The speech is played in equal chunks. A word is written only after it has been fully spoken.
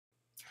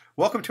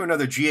Welcome to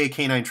another GA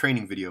Canine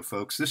training video,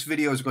 folks. This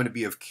video is going to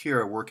be of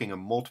Kira working a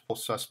multiple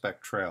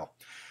suspect trail.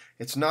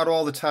 It's not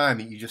all the time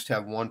that you just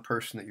have one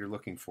person that you're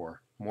looking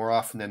for. More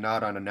often than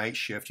not, on a night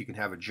shift, you can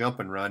have a jump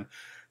and run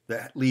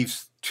that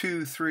leaves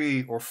 2,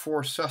 3, or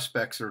 4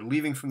 suspects that are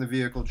leaving from the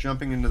vehicle,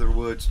 jumping into the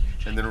woods,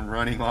 and then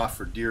running off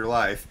for dear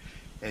life,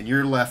 and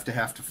you're left to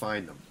have to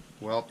find them.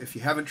 Well, if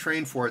you haven't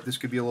trained for it, this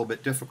could be a little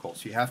bit difficult,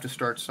 so you have to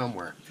start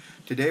somewhere.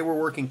 Today we're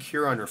working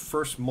Kira on her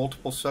first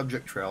multiple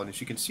subject trail, and as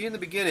you can see in the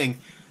beginning,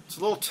 it's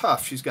a little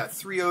tough. She's got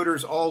 3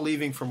 odors all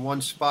leaving from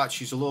one spot.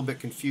 She's a little bit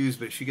confused,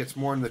 but as she gets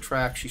more in the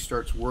track, she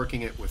starts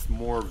working it with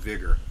more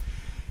vigor.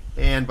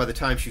 And by the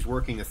time she's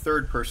working the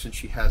third person,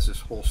 she has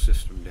this whole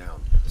system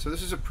down. So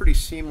this is a pretty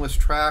seamless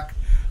track,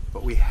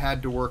 but we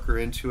had to work her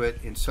into it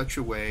in such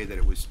a way that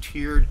it was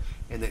tiered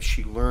and that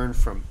she learned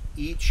from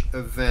each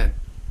event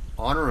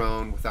on her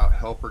own without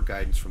help or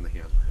guidance from the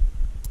handler.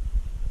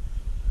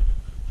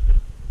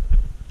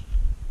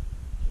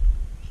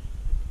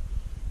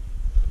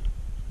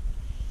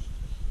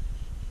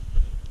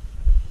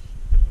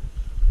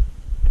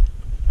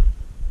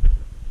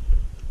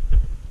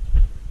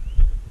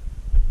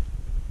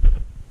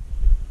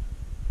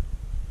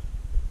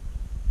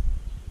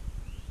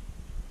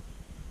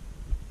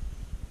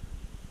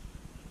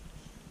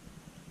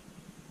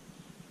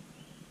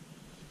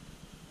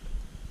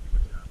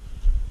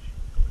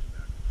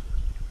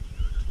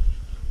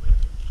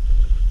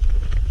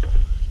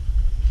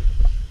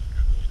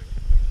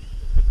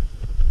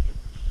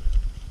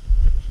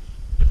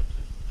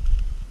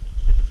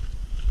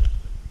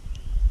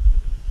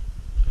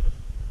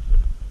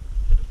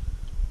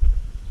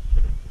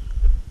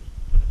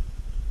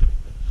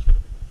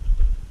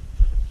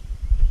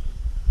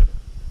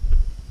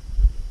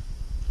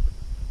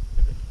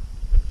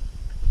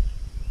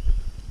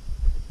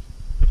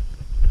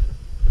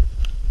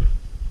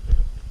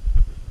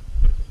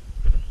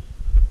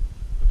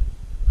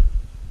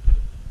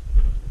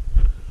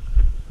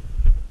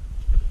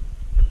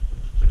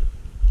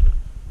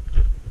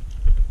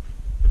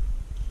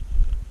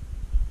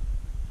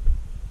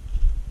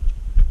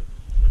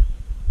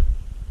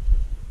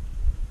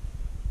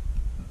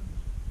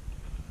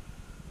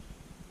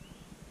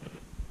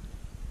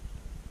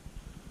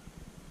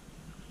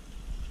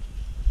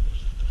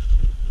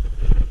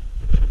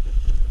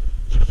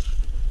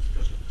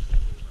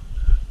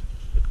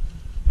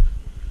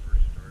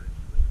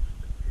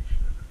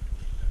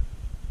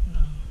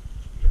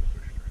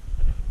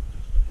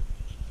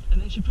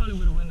 And then she probably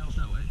would have went out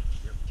that way.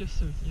 Yep. Just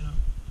so, you know.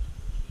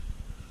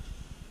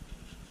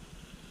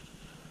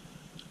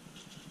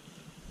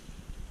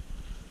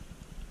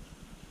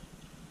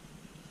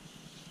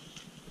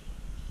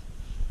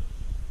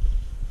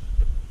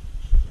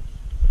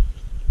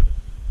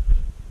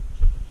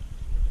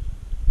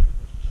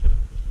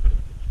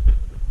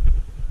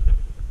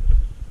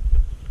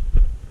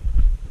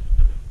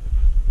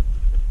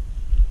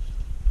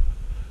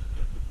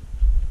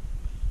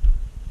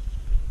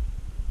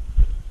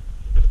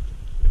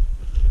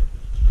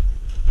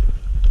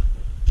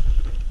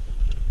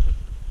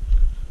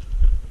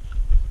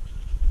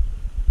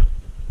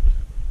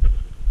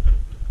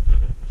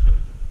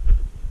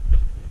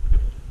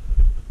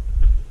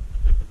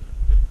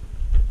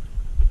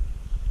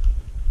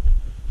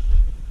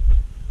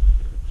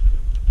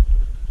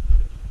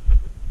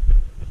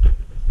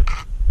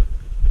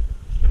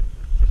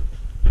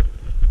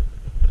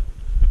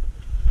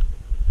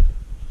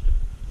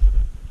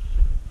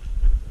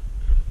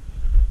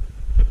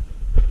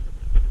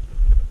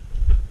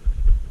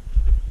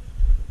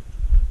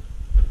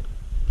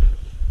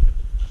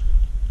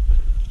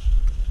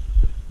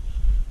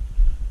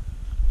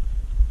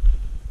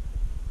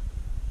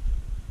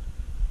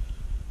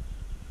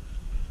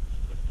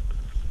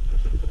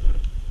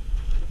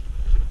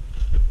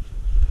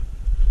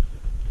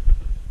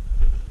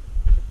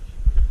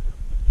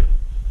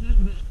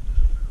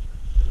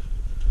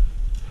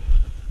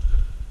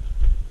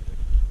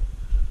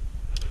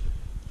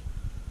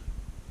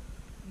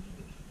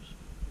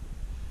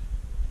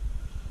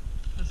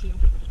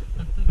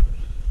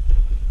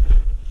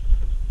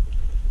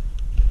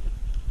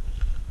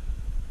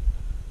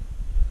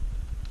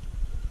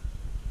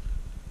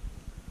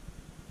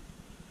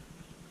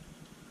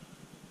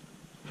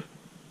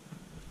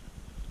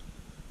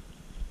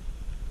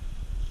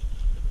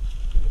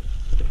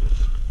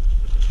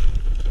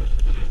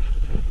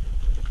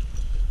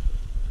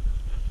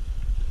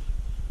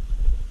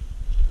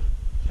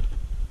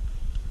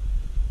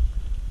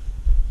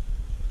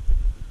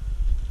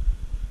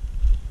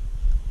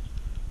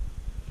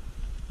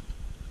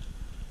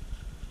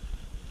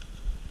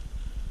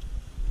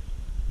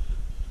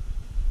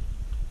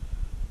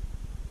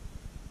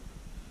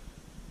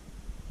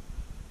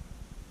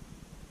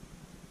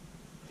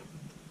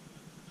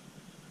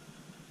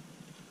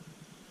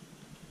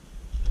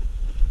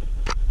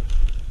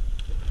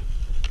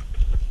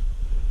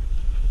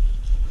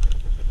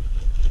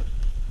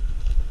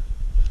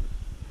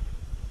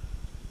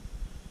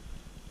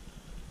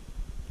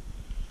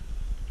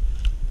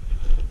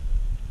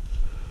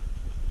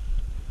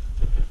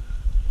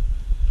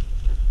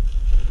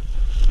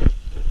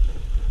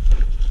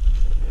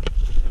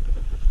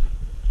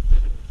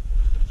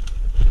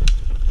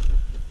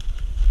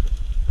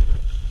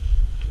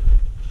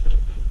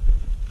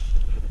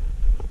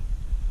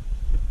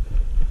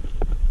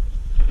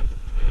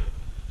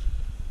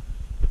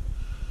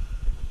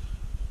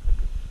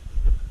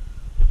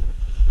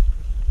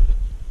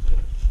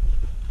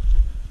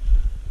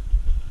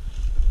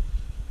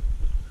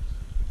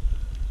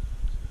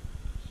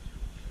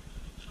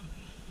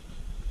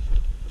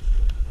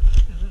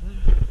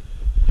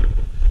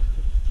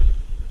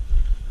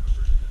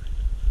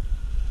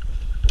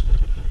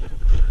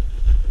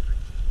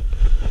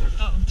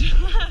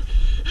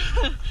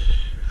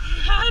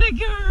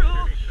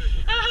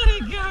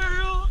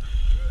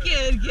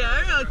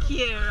 girl,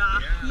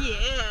 Kira.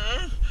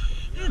 Yes.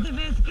 You're the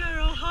best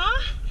girl,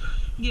 huh?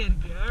 Good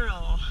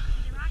girl.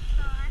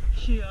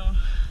 She, so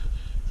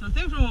I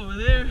think from over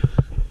there. That was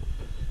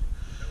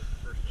the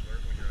first alert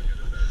when you're on the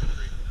other side of the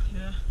tree.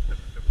 Yeah. The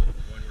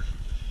one where she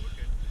was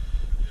looking.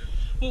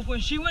 Well, when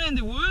she went in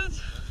the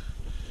woods,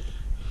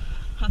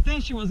 I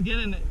think she was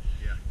getting it.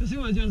 Yeah. Because it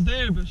was just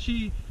there, but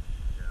she,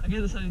 I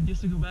guess, decided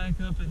just to go back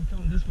up and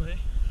come this way.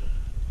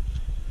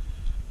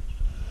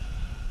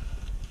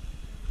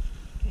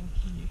 Thank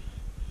you.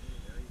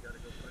 Now you gotta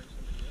go find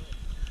somebody else.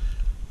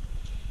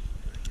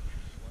 Get your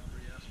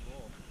slobbery ass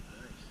ball.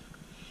 Nice.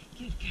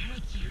 Good girl,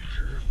 Good Kira.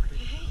 girl.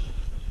 Hey.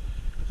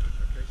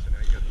 Okay, so now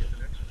you gotta get the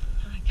next one.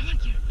 All right, come on,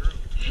 Kira. Good girl.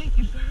 Hey,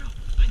 good girl.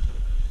 Fine.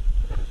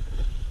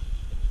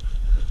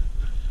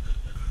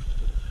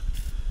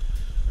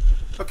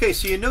 Okay,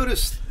 so you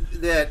notice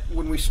that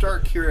when we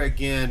start Kira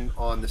again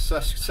on the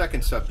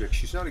second subject,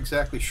 she's not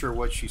exactly sure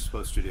what she's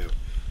supposed to do.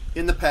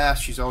 In the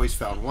past, she's always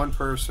found one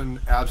person,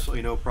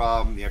 absolutely no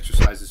problem, the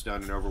exercise is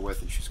done and over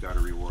with, and she's got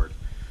a reward.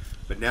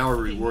 But now her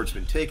reward's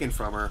been taken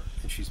from her,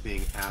 and she's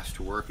being asked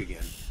to work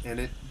again. And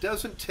it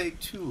doesn't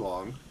take too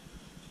long,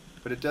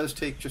 but it does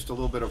take just a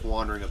little bit of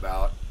wandering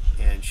about,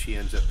 and she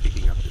ends up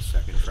picking up the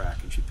second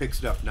track, and she picks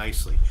it up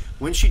nicely.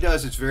 When she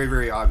does, it's very,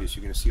 very obvious.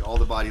 You're going to see all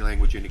the body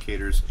language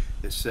indicators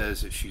that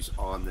says that she's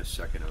on the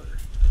second odor.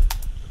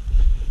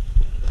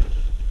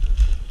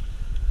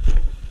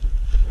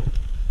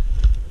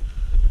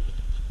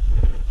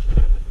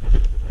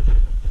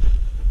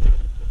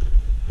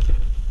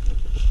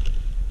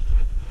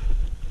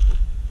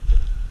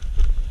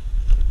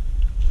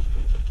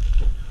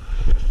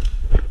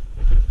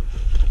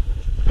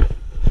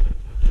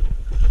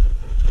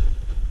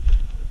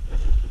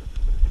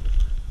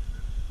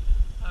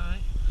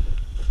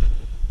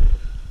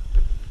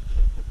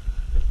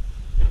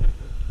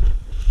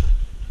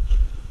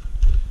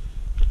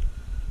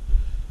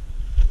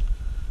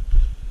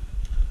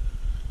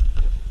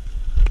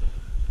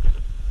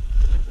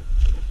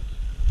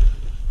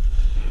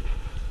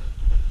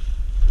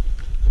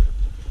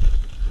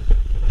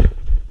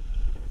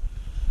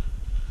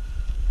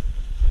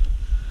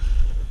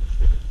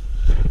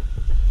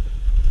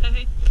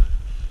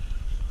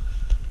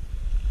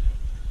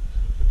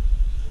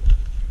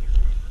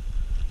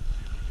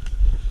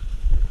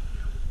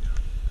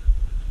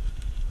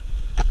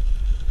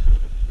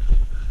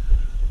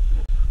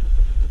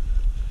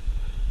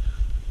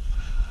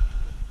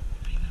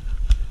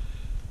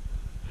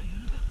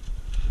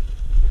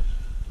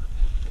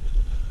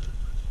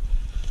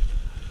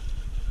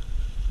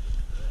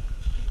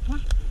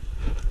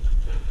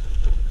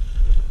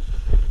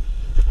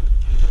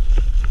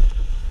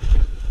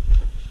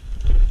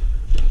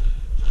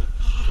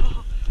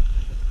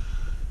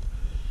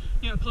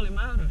 You're gonna pull him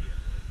out, or?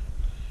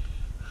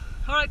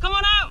 All right, come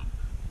on out.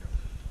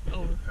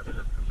 Over. Have her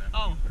come back.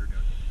 Oh. Put her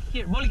down.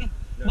 Here, Mulligan.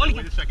 No,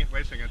 Mulligan. wait a second,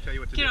 I'll tell you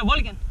what to do. Kira,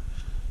 Mulligan.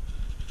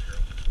 Carol,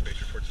 face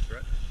her towards the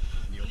threat.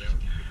 Kneel down.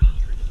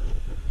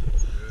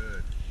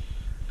 Good.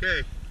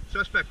 Okay,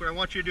 suspect, what I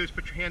want you to do is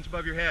put your hands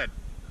above your head.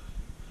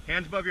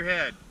 Hands above your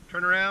head.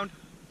 Turn around.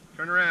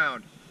 Turn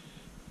around.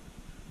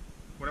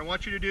 What I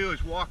want you to do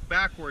is walk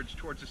backwards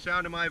towards the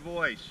sound of my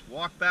voice.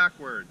 Walk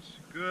backwards.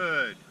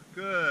 Good,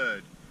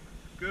 good,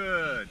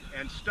 good.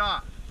 And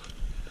stop.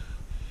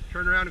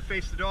 Turn around and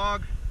face the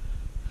dog.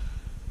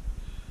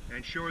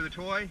 And show her the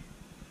toy.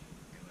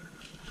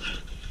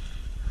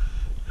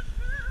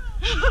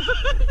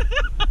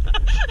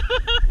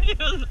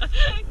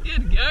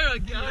 Good girl,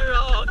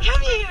 girl.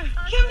 Come here.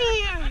 Come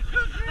here.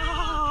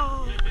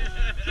 Oh,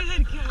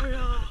 good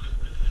girl.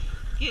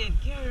 Good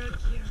girl,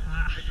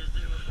 Kira.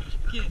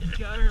 Good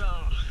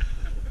girl.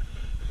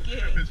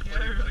 Good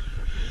girl.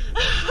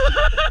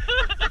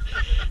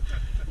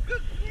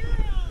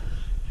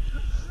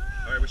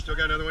 All right, we still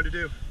got another one to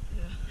do.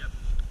 Yeah. Yep.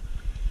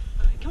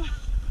 All right, come on.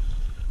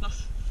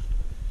 Los.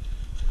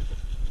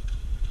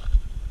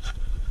 All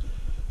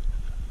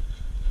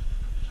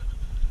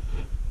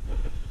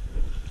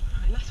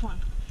right, last one.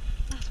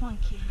 Last one,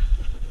 Kira.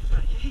 All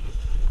right, hey.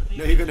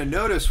 Now you're going to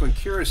notice when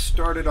Kira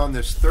started on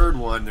this third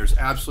one, there's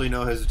absolutely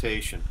no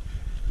hesitation.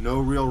 No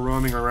real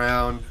roaming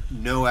around,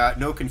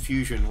 no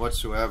confusion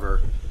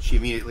whatsoever. She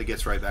immediately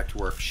gets right back to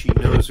work. She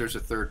knows there's a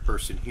third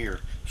person here.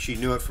 She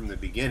knew it from the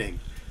beginning,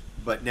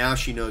 but now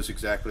she knows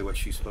exactly what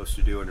she's supposed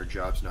to do and her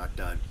job's not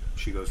done.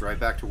 She goes right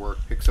back to work,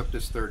 picks up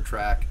this third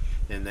track,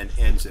 and then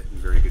ends it in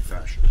very good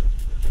fashion.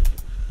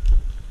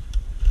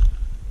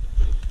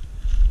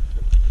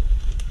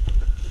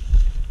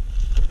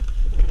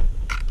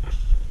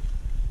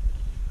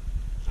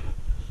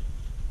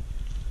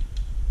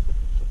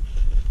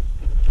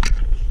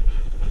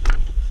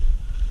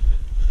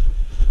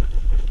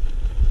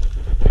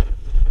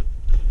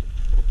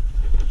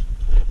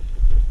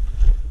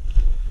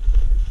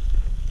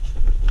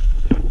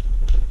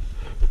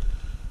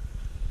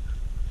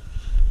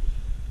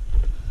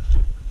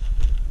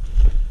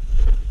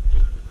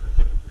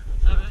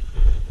 All right.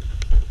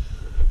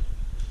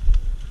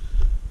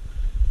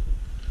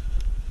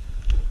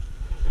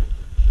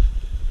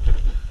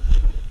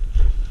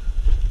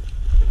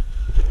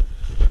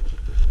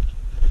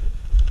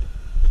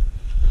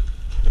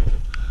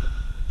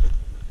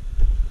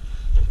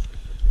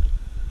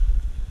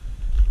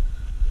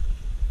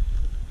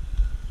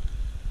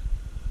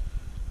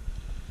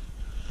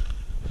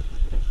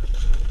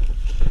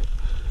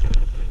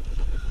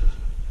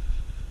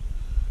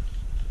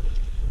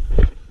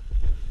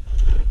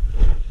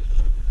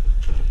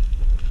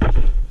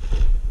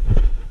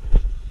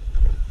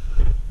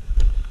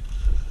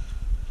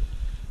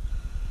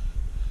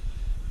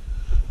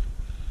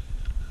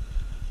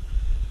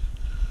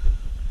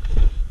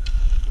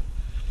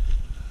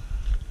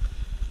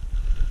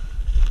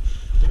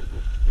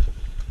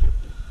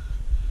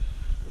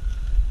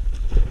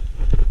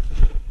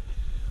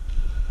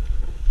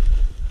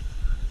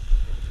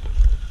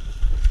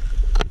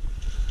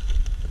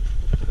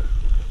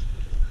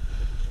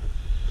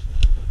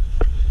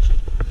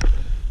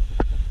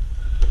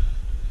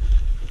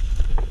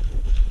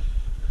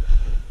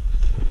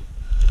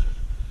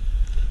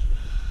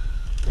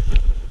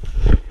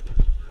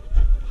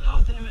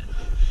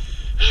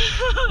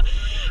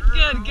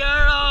 Good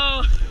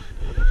girl.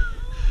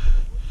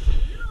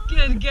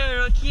 Good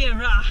girl,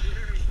 Kira.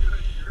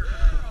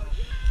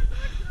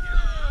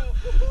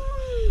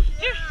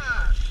 Here.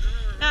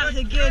 That's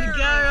a good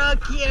girl,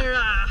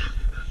 Kira.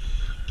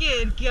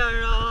 Good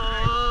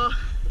girl.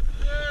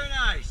 Very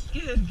nice.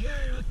 Good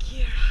girl,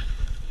 Kira.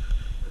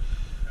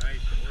 Nice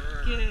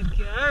work. Good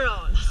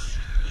girl.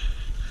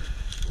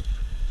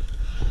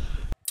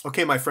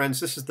 Okay, my friends,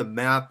 this is the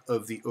map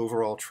of the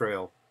overall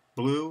trail.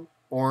 Blue,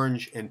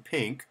 orange, and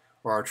pink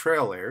are our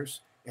trail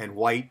layers, and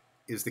white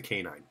is the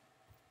canine.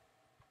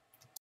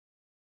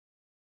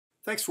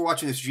 Thanks for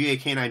watching this GA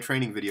canine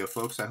training video,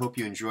 folks. I hope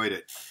you enjoyed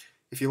it.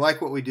 If you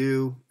like what we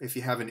do, if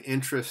you have an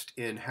interest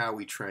in how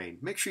we train,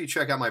 make sure you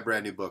check out my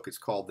brand new book. It's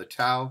called The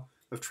Tao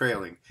of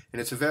Trailing,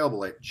 and it's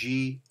available at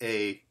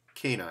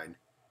gacanine.com.